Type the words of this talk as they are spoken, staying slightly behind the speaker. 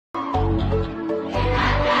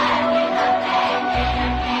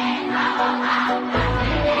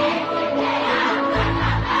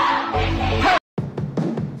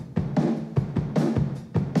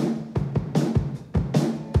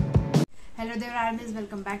there, armies.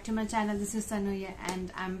 Welcome back to my channel. This is Sanuya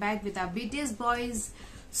and I'm back with our BTS boys.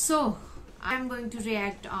 So I'm going to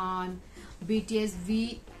react on BTS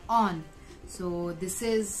V On. So this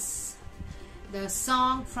is the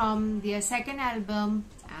song from their second album,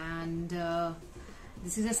 and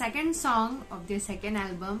this is the second song of their second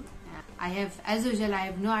album. As usual, I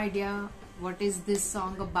have no idea what is this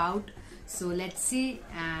song about. So let's see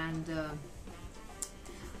and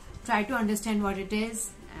try to understand what it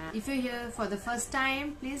is. If you're here for the first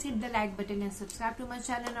time, please hit the like button and subscribe to my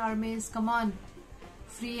channel, armies. Come on,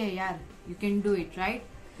 free hai yaar, you can do it, right?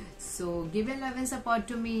 So give your love and support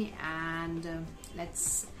to me, and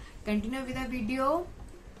let's continue with the video.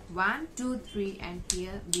 1, 2, 3, and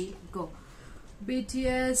here we go.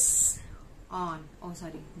 BTS On. Oh,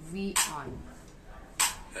 sorry, V On.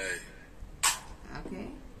 Hey. Okay.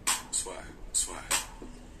 Swag.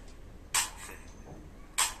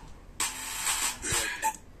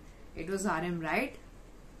 It was RM, right?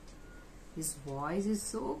 His voice is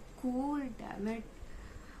so cool, damn it.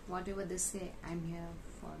 Whatever they say, I'm here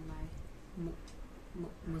for my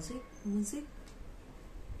music?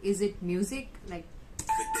 Is it music? Like,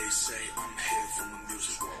 They say I'm here for my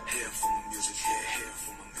music, here for my music, here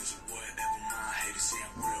for my music. Whatever my haters say,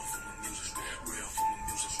 I'm real for my music, real for my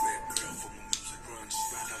music, real for my music. Run just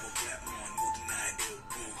right out of black on, more than I do.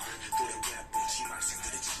 Do that rap, but she might sing to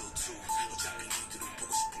the chill too. 어차피 니들은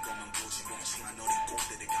보고 싶은 것만 보지 멍청한 어린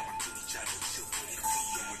꼰대들 가만히 잘 보지.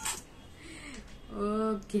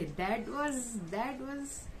 okay, that was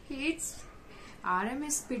hits. RM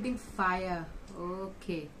is spitting fire.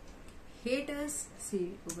 Okay, haters,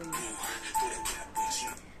 see over here,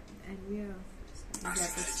 and we are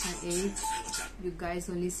that is my age. You guys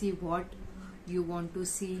only see what you want to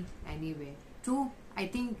see anyway. True, I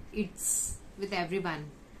think it's with everyone.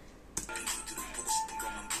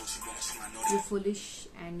 You foolish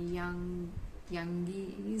and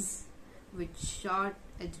youngies with short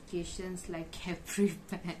educations like every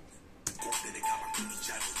man.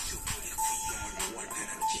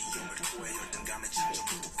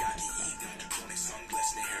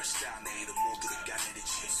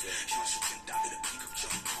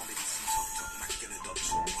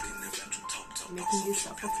 Making you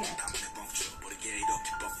suffocate.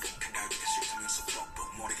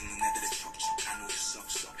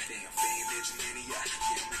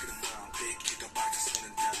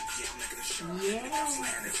 Yes.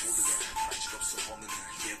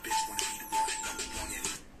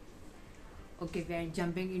 Okay, we are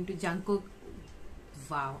jumping into Jungkook.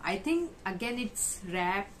 Wow, I think again it's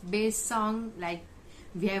rap based song. Like,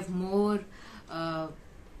 we have more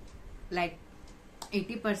like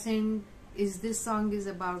 80% is this song is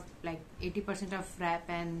about like 80% of rap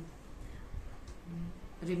and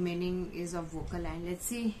remaining is of vocal line. Let's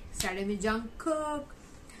see. Starting with Jungkook.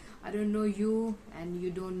 I don't know you and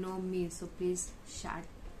you don't know me, so please shut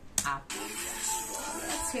up.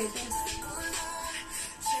 Let's hit it.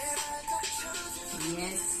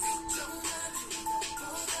 Yes.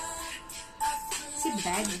 See,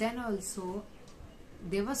 back then also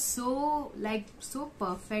they were so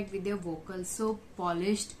perfect with their vocals, so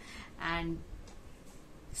polished, and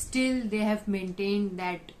still they have maintained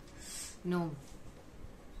that, no,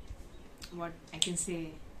 what I can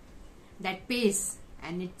say, that pace,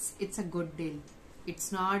 and it's a good deal.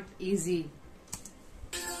 It's not easy.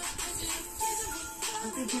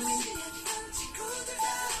 Okay, Jimmy.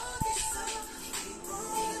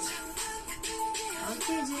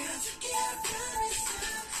 Okay, Jimmy.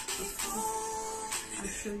 I'll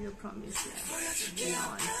show you a promise.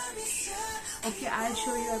 Yeah. Okay, I'll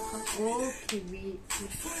show you a promise. Okay, wait.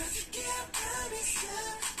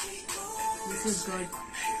 This is good.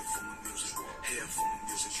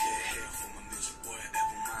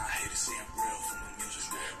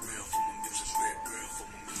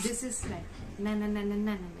 This is like na na na na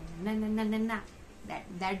na na na na na na.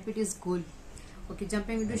 That bit is cool. Okay,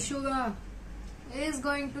 jumping into Sugar is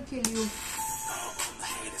going to kill you.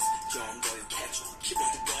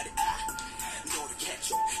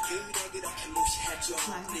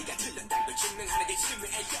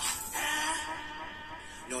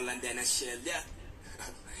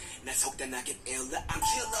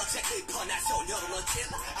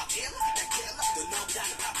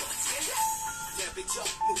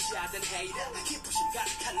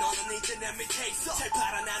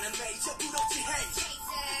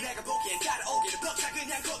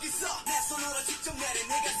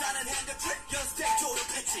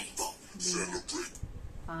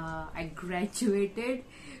 I graduated.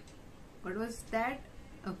 What was that?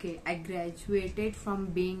 Okay, I graduated from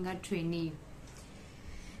being a trainee.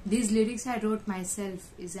 These lyrics I wrote myself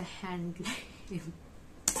is a handline.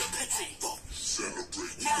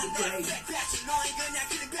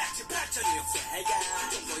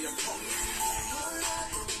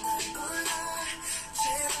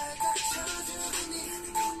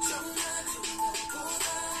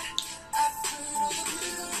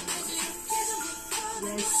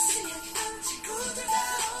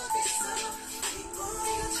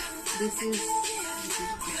 This is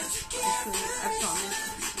I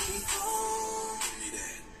promise.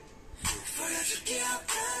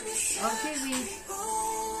 Okay,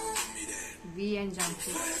 we and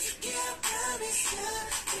jumpsuit.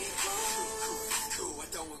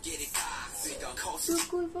 So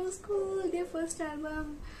cool for school. Their first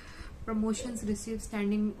album promotions received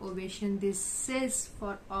standing ovation. This is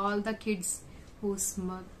for all the kids who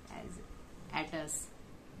smirk at us.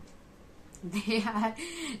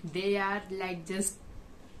 They are like just,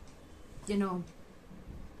 you know,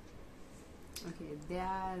 okay, they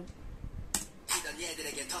are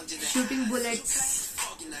shooting bullets.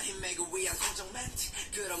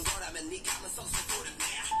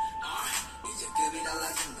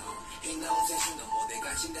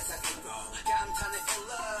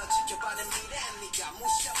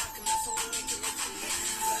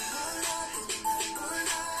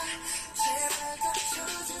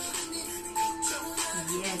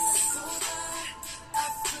 Yes.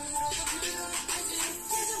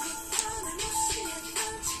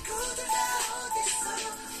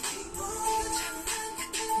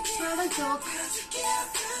 It's not a joke.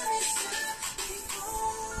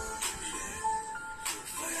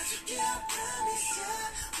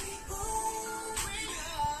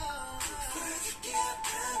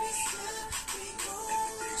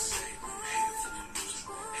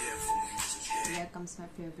 Here comes my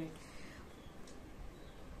favorite.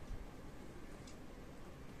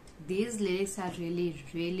 These lyrics are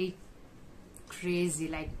really crazy,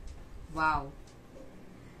 like wow,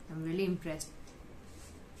 I'm really impressed.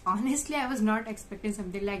 Honestly, I was not expecting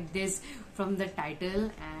something like this from the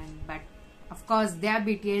title, but of course they are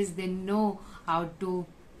BTS, they know how to,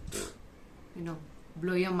 you know,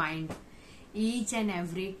 blow your mind each and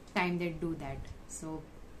every time they do that. So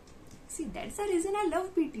see, that's the reason I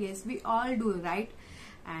love BTS. We all do, right?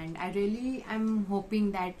 And I really am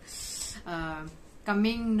hoping that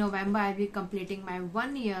coming November I'll be completing my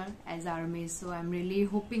 1 year as ARMY. So I'm really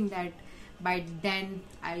hoping that by then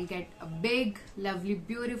I'll get a big, lovely,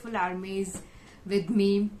 beautiful ARMYs with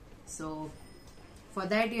me. So for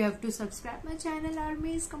that you have to subscribe my channel,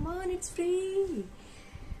 ARMYs. Come on, it's free.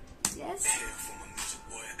 Yes.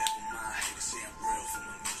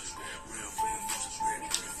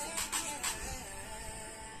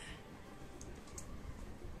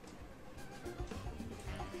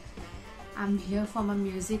 I'm here for my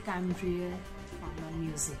music. I'm real for my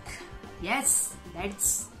music. Yes,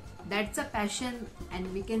 that's a passion,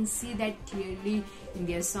 and we can see that clearly in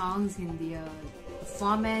their songs, in their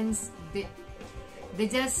performance. They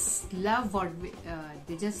just love what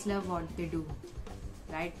they do,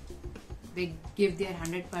 right? They give their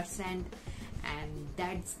 100%, and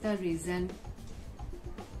that's the reason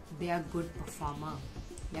they are good performer.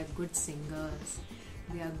 They are good singers.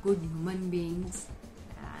 They are good human beings.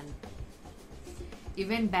 And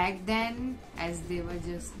even back then, as they were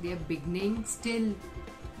just their beginning, still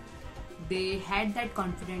they had that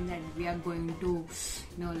confidence that we are going to,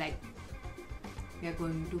 you know, like we are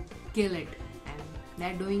going to kill it, and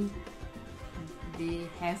they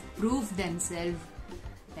have proved themselves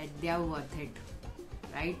that they are worth it,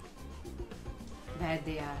 right? Where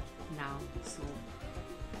they are now. So,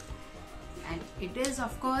 and it is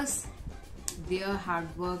of course their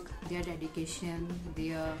hard work, their dedication,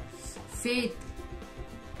 their faith,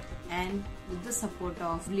 and with the support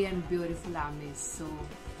of lovely and beautiful ARMYs. So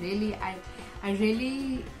really, I'm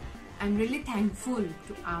really thankful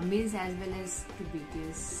to ARMYs as well as to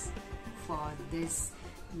BTS for this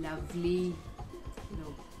lovely, you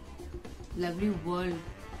know, lovely world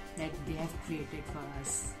that they have created for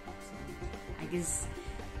us. So I guess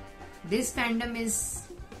this fandom is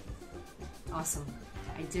awesome.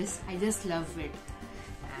 I just love it,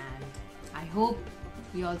 and I hope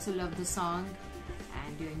you also love the song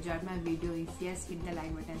and you enjoyed my video. If yes, hit the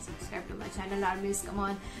like button, subscribe to my channel, ARMYs. Come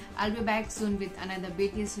on, I'll be back soon with another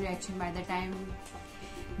BTS reaction. By the time,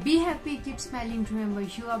 be happy, keep smiling, remember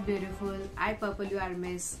you are beautiful. I purple you,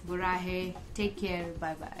 ARMYs. Bura hai, take care,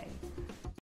 bye bye.